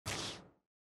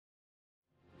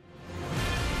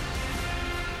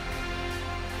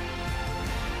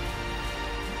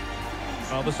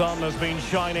Well, the sun has been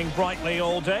shining brightly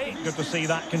all day. Good to see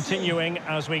that continuing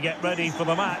as we get ready for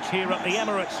the match here at the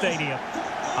Emirates Stadium.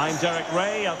 I'm Derek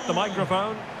Ray at the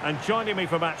microphone, and joining me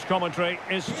for match commentary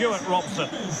is Stuart Robson.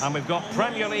 And we've got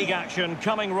Premier League action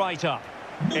coming right up.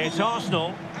 It's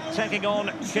Arsenal taking on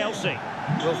Chelsea.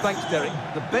 Well, thanks, Derek.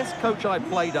 The best coach I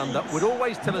played under would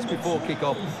always tell us before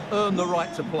kick-off, earn the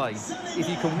right to play. If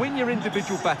you can win your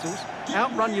individual battles,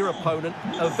 outrun your opponent,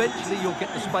 eventually you'll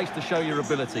get the space to show your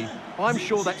ability. I'm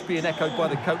sure that's being echoed by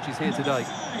the coaches here today.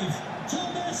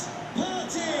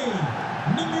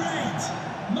 Number 8,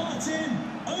 Martin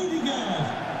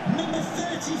Odegaard. Number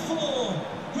 34,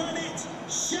 Granit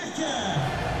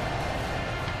Xhaka.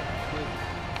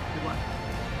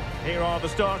 Here are the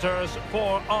starters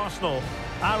for Arsenal.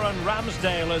 Aaron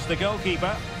Ramsdale is the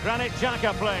goalkeeper. Granit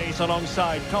Xhaka plays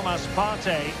alongside Thomas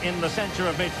Partey in the centre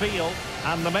of midfield.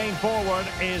 And the main forward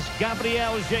is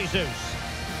Gabriel Jesus.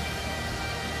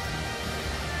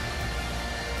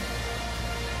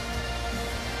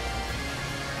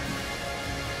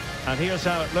 And here's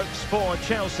how it looks for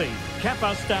Chelsea.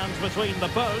 Kepa stands between the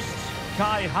posts.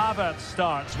 Kai Havertz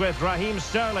starts with Raheem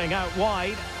Sterling out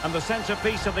wide. And the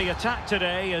centrepiece of the attack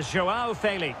today is Joao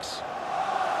Felix.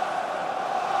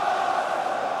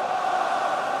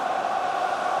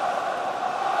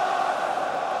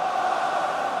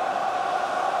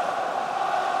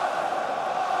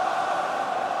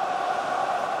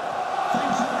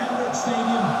 Thank you, Emirates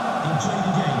Stadium. Enjoy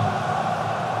the game.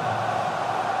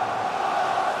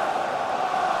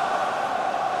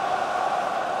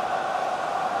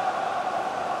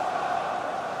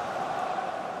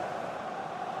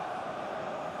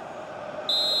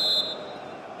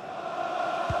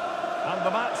 And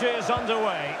the match is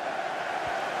underway.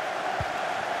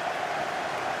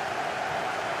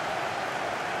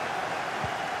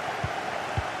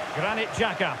 Granit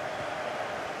Xhaka.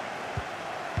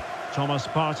 Thomas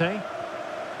Partey.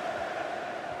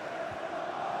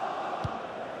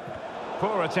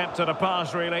 Poor attempt at a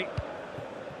pass, really.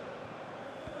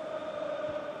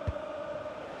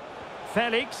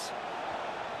 Felix.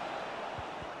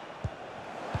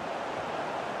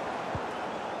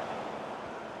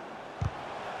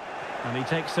 And he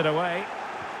takes it away.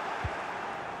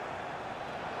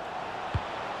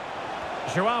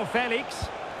 Joao Felix.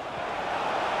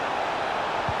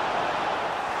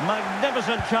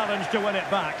 Magnificent challenge to win it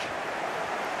back.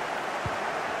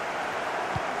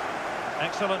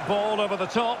 Excellent ball over the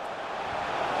top.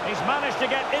 He's managed to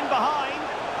get in behind.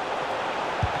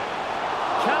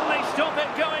 Can they stop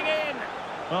it going in?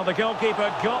 Well, the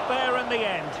goalkeeper got there in the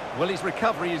end. Well, his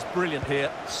recovery is brilliant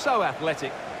here. So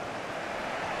athletic.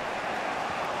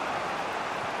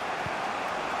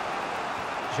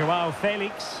 Joao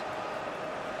Felix.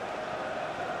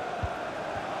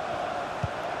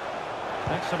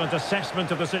 Excellent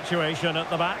assessment of the situation at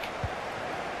the back.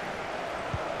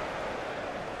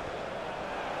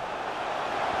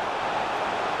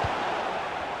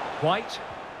 White.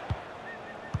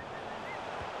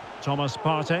 Thomas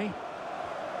Partey.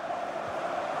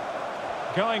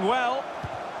 Going well.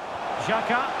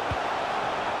 Xhaka.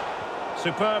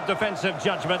 Superb defensive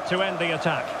judgment to end the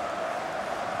attack.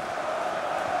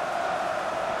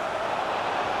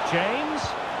 James.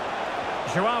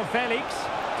 Joao Felix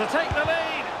to take the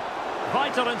lead.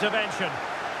 Vital intervention.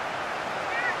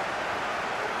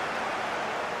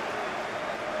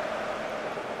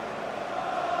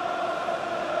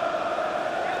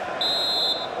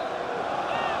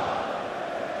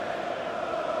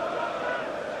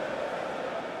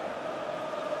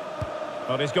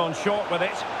 But he's gone short with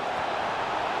it.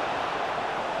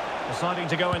 Deciding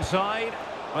to go inside.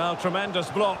 Well, tremendous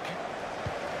block.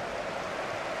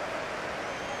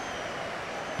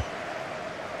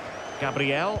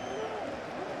 Gabriel.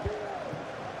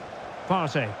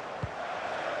 Partey.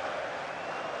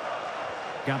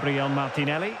 Gabriel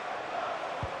Martinelli.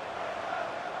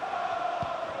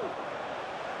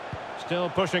 Still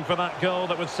pushing for that goal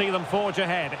that would see them forge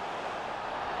ahead.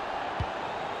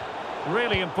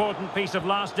 Really important piece of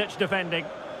last-ditch defending.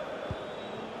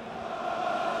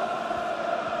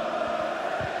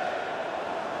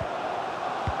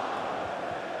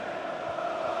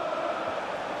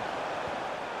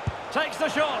 Takes the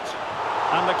shot.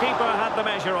 And the keeper had the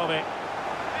measure of it.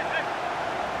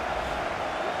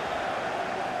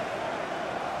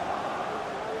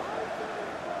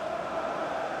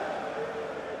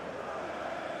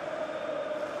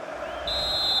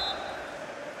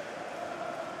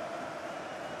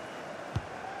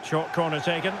 Short corner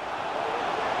taken.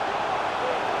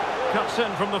 Cuts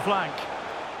in from the flank.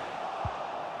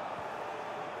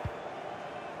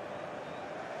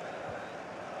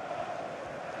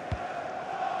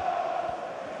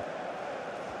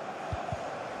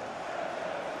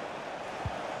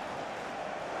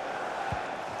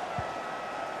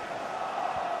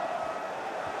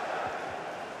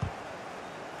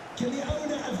 Can the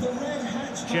owner of the red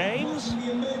hatch James.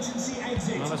 the emergency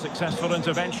exit? Not a successful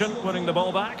intervention, winning the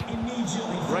ball back.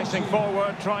 Immediately. Racing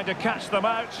forward, trying to catch them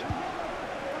out.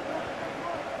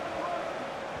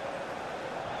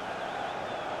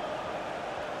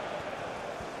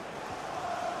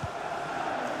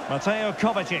 Mateo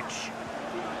Kovacic.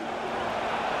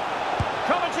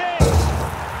 Kovacic!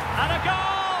 And a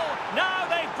goal! Now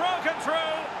they've broken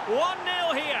through.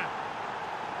 1-0 here.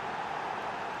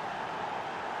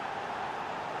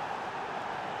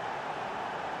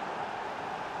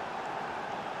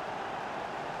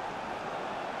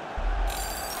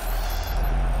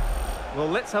 Well,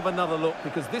 let's have another look,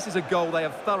 because this is a goal they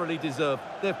have thoroughly deserved.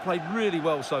 They've played really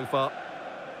well so far.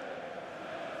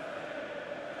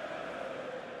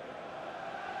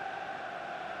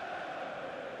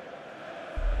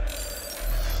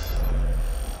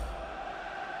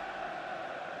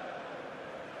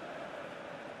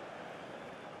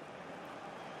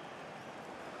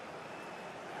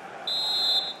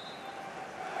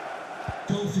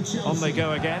 Goal for Chelsea. On they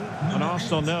go again, and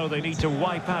Arsenal know they need to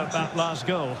wipe out that last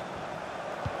goal.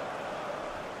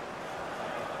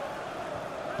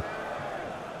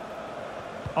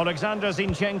 Alexander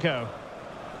Zinchenko.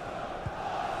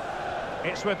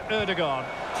 It's with Ødegaard.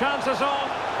 Chances on.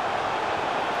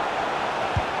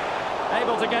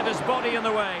 Able to get his body in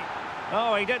the way.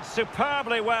 Oh, he did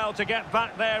superbly well to get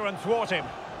back there and thwart him.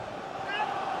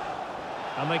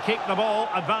 And they keep the ball.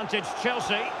 Advantage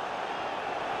Chelsea.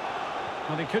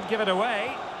 And he could give it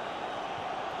away.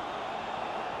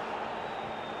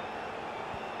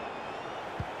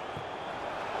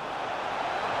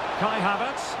 Kai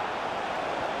Havertz.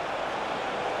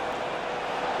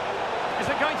 Is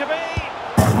it going to be?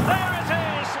 There it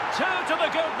is! 2 to the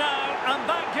good now, and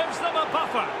that gives them a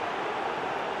buffer.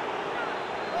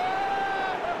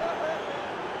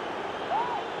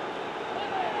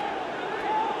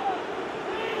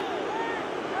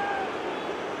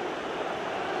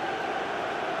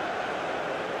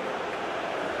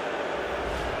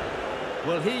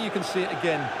 Well, here you can see it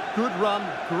again. Good run,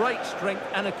 great strength,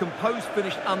 and a composed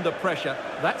finish under pressure.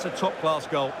 That's a top-class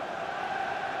goal.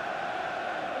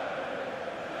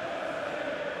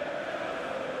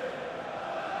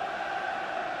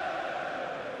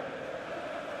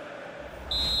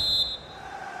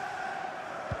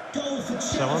 Goal for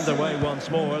Chelsea. So underway once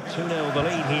more, 2-0 the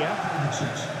lead here.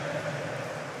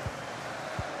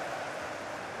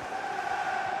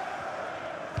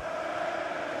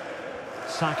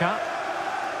 Saka.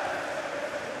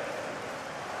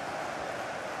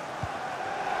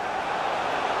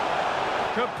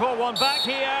 Could pull one back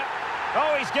here.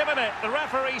 Oh, he's given it. The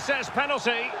referee says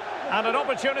penalty. And an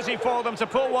opportunity for them to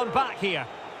pull one back here.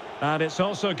 And it's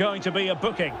also going to be a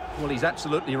booking. Well, he's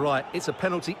absolutely right. It's a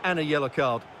penalty and a yellow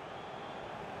card.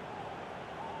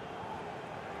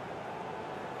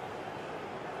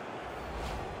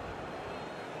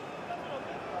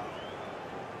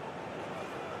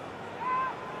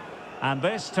 And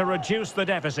this to reduce the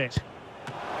deficit.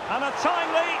 And a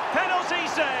timely penalty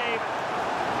save.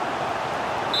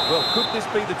 Well, could this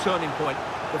be the turning point?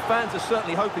 The fans are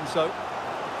certainly hoping so.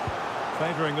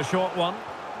 Favouring the short one.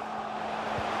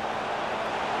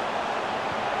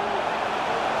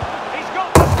 He's got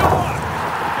the score!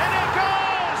 And it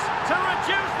goes to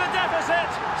reduce the deficit.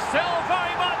 Still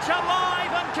very much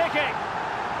alive and kicking.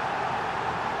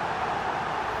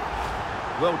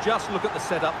 Well, just look at the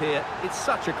setup here. It's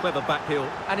such a clever backheel,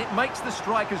 and it makes the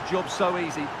striker's job so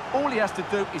easy. All he has to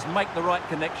do is make the right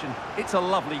connection. It's a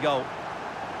lovely goal.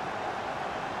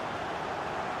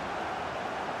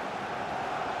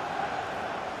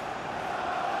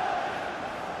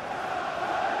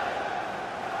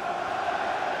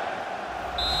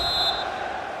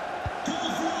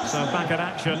 So back at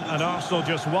action, and Arsenal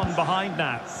just one behind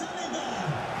now.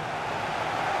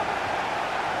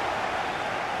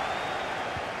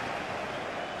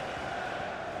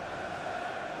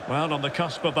 Well, on the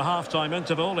cusp of the half-time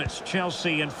interval, it's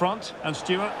Chelsea in front. And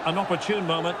Stuart, an opportune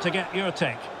moment to get your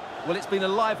take. Well, it's been a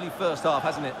lively first half,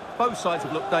 hasn't it? Both sides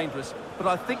have looked dangerous, but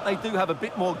I think they do have a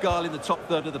bit more guile in the top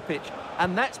third of the pitch,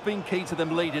 and that's been key to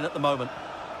them leading at the moment.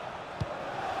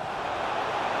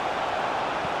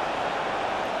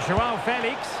 Joao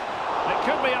Felix. It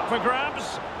could be up for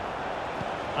grabs.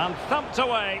 And thumped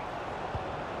away.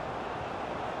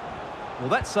 Well,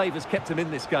 that save has kept them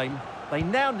in this game. They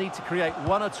now need to create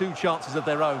 1 or 2 chances of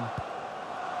their own.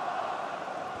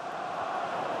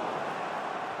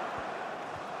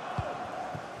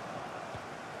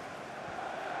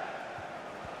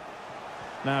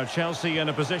 Now Chelsea in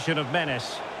a position of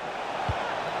menace.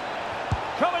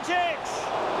 Kovacic!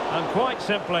 And quite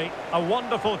simply, a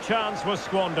wonderful chance was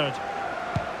squandered.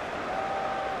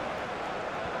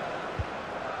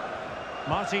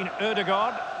 Martin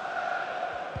Ødegaard.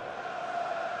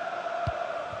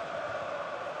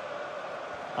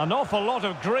 An awful lot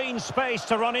of green space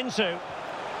to run into.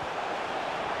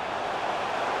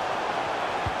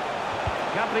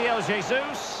 Gabriel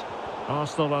Jesus.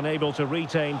 Arsenal unable to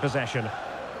retain possession.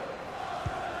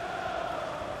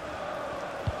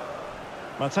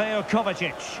 Mateo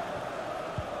Kovacic.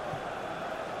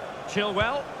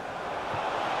 Chilwell.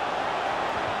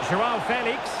 Joao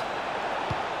Felix.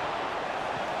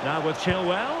 Now with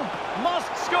Chilwell.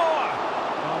 Must score!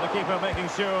 Well, the keeper making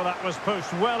sure that was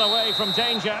pushed well away from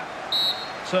danger.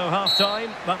 So half-time,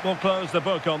 that will close the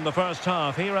book on the first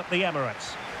half here at the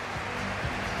Emirates.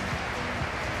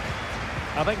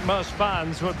 I think most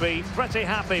fans would be pretty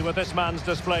happy with this man's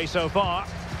display so far.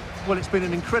 Well, it's been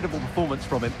an incredible performance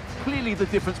from him. Clearly the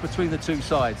difference between the two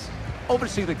sides.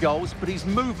 Obviously the goals, but his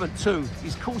movement too.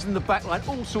 He's causing the backline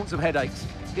all sorts of headaches.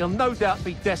 He'll no doubt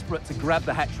be desperate to grab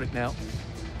the hat-trick now.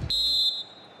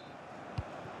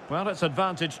 Well, it's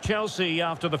advantage Chelsea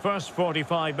after the first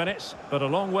 45 minutes, but a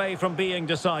long way from being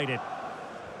decided.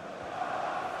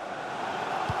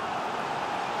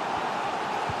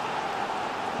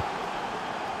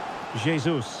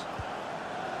 Jesus.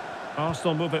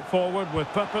 Arsenal move it forward with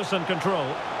purpose and control.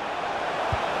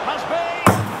 Must be!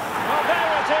 Well,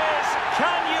 there it is!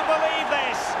 Can you believe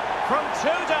this? From 2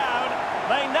 down,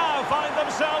 they now find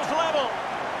themselves level.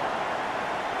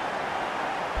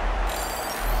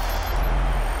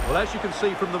 Well, as you can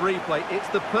see from the replay, it's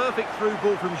the perfect through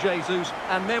ball from Jesus,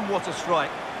 and then what a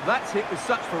strike. That's hit with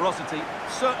such ferocity,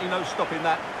 certainly no stopping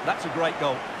that. That's a great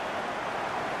goal.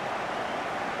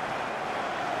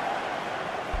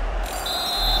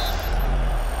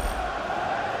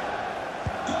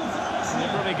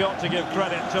 You've really got to give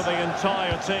credit to the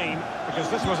entire team, because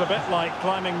this was a bit like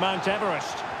climbing Mount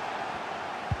Everest.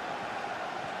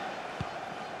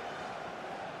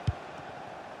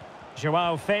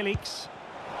 Joao Felix.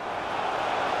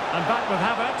 And back with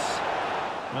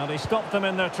Havertz. Well, they stopped them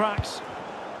in their tracks.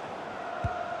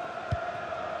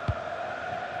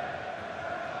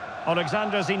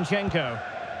 Alexander Zinchenko.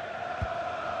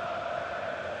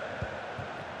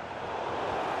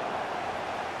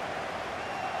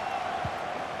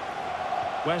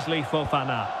 Wesley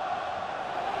Fofana.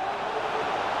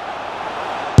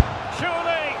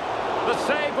 Surely! The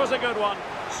save was a good one.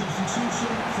 Substitution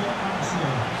for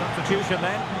Arsenal. Substitution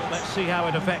then. Let's see how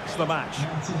it affects the match.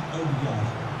 Martin Ødegaard.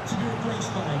 To be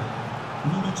replaced by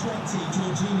number 20,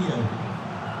 Jorginho.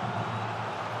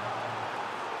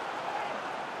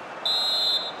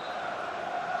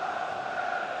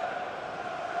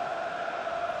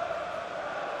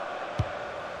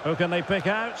 Who can they pick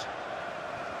out?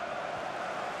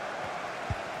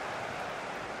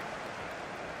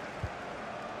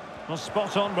 Well,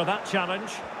 spot on with that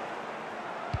challenge.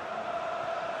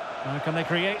 Now can they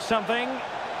create something?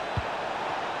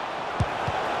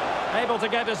 Able to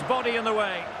get his body in the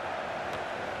way.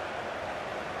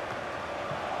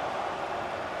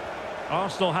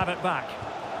 Arsenal have it back.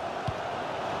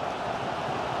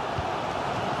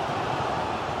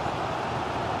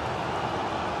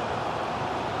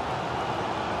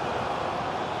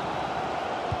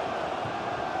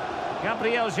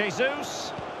 Gabriel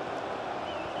Jesus.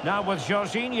 Now with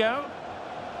Jorginho.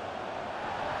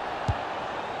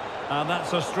 And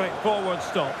that's a straightforward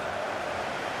stop.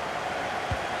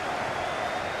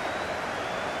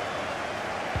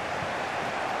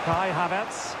 Kai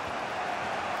Havertz.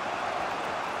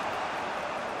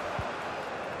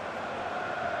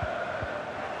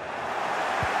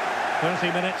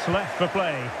 "30 minutes left for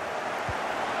play.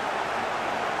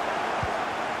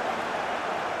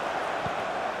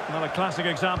 Well, a classic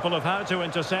example of how to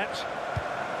intercept.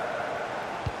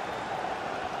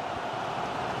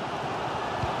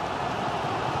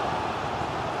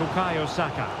 Bukayo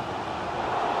Saka.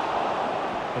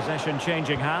 Possession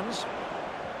changing hands.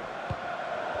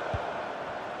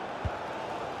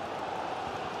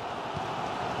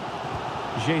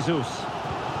 Jesus.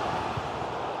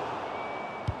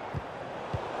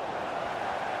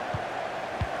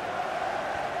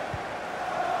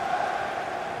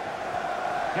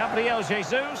 Gabriel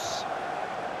Jesus.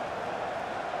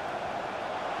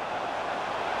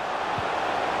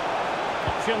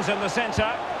 Options in the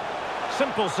centre.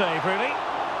 Simple save, really.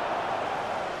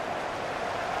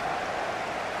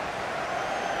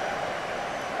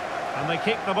 And they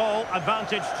keep the ball.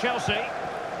 Advantage Chelsea.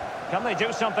 Can they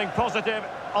do something positive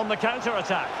on the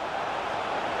counter-attack?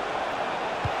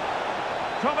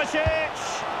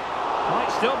 Kovacic!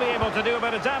 Might still be able to do a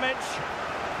bit of damage.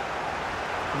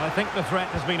 And I think the threat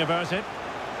has been averted.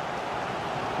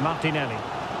 Martinelli.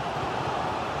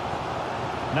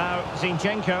 Now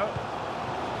Zinchenko.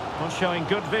 Well, showing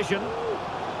good vision.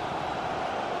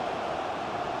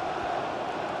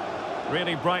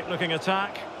 Really bright-looking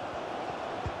attack.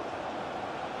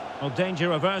 Well,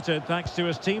 danger averted thanks to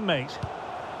his teammate.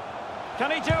 Can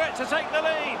he do it to take the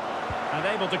lead? And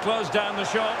able to close down the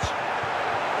shot.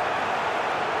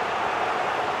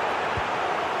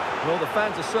 Well, the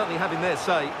fans are certainly having their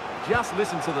say. Just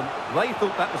listen to them. They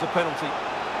thought that was a penalty.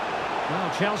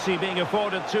 Well, Chelsea being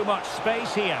afforded too much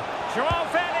space here. Joao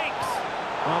Felix!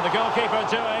 Well, the goalkeeper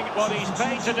doing what he's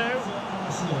paid to do.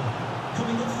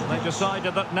 They've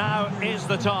decided that now is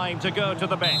the time to go to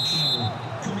the bench.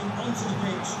 Coming onto the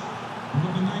pitch,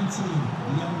 number 19,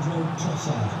 Leandro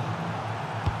Trossard.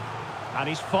 And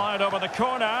he's fired over the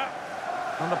corner.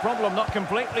 And the problem not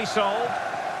completely solved.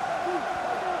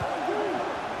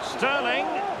 Sterling.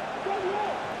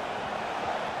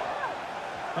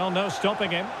 Well, no stopping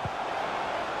him.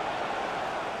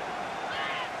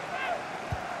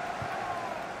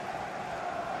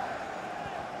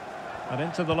 And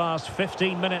into the last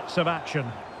 15 minutes of action.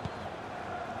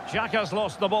 Xhaka's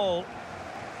lost the ball.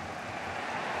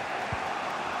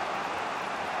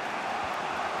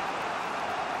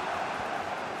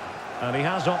 And he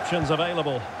has options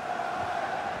available.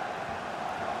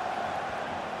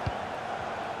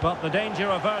 But the danger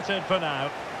averted for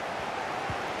now.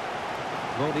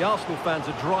 Well, the Arsenal fans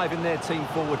are driving their team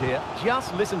forward here.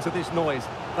 Just listen to this noise.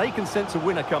 They can sense a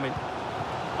winner coming.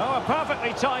 Oh, a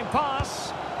perfectly timed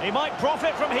pass. He might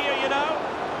profit from here, you know.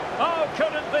 Oh,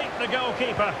 couldn't beat the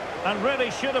goalkeeper. And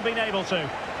really should have been able to.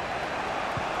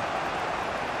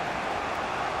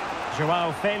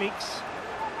 Joao Felix.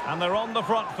 And they're on the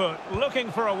front foot,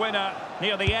 looking for a winner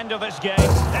near the end of this game.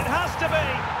 It has to be.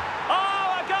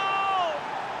 Oh, a goal!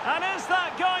 And is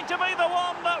that going to be the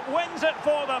one that wins it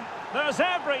for them? There's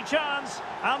every chance,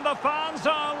 and the fans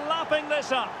are lapping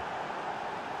this up.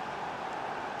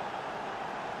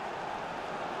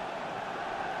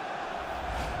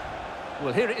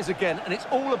 Well, here it is again, and it's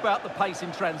all about the pace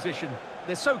in transition.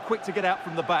 They're so quick to get out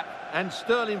from the back, and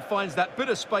Sterling finds that bit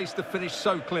of space to finish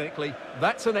so clinically.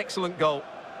 That's an excellent goal.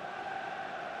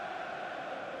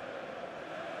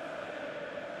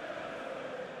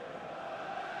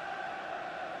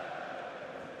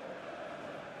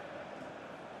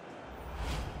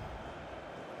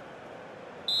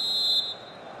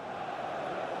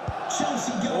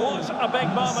 What a big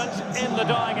moment in the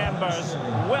dying embers.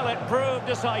 Will it prove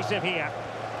decisive here?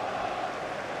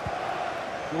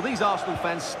 Well, these Arsenal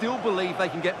fans still believe they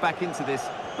can get back into this,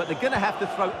 but they're going to have to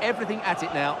throw everything at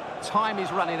it now. Time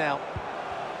is running out.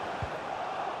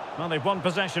 Well, they've won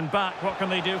possession back. What can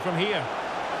they do from here?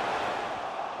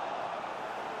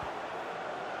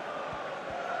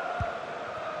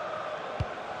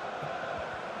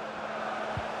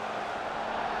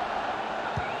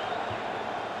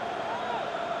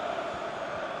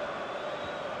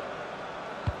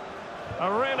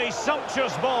 A really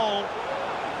sumptuous ball.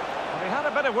 Well, he had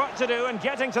a bit of work to do in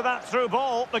getting to that through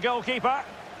ball, the goalkeeper.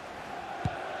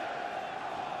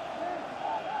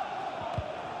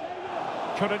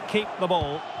 Couldn't keep the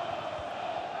ball.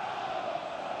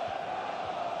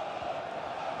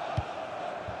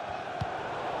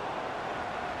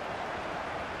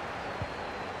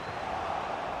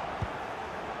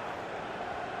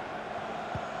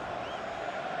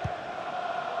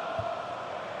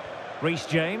 Reece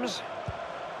James.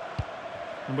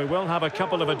 And we will have a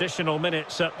couple of additional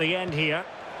minutes at the end here.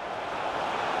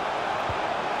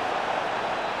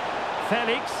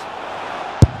 Felix.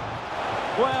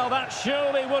 Well, that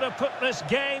surely would have put this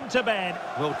game to bed.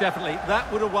 Well, definitely.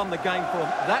 That would have won the game for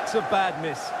them. That's a bad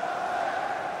miss.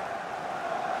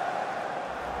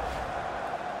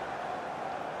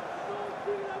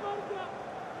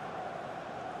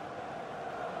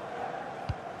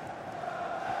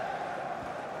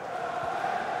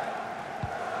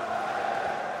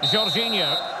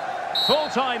 Jorginho.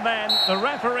 Full-time then, the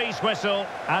referee's whistle,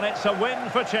 and it's a win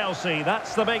for Chelsea.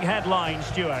 That's the big headline,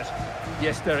 Stuart.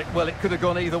 Yes, Derek. Well, it could have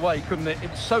gone either way, couldn't it?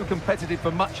 It was so competitive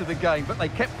for much of the game, but they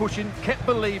kept pushing, kept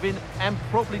believing, and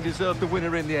probably deserved the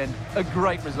winner in the end. A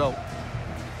great result.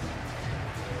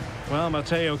 Well,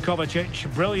 Mateo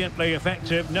Kovacic, brilliantly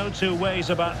effective. No two ways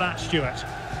about that, Stuart.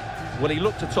 Well, he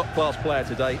looked a top-class player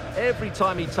today. Every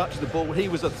time he touched the ball, he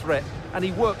was a threat. And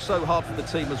he worked so hard for the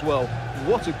team as well.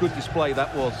 What a good display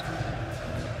that was.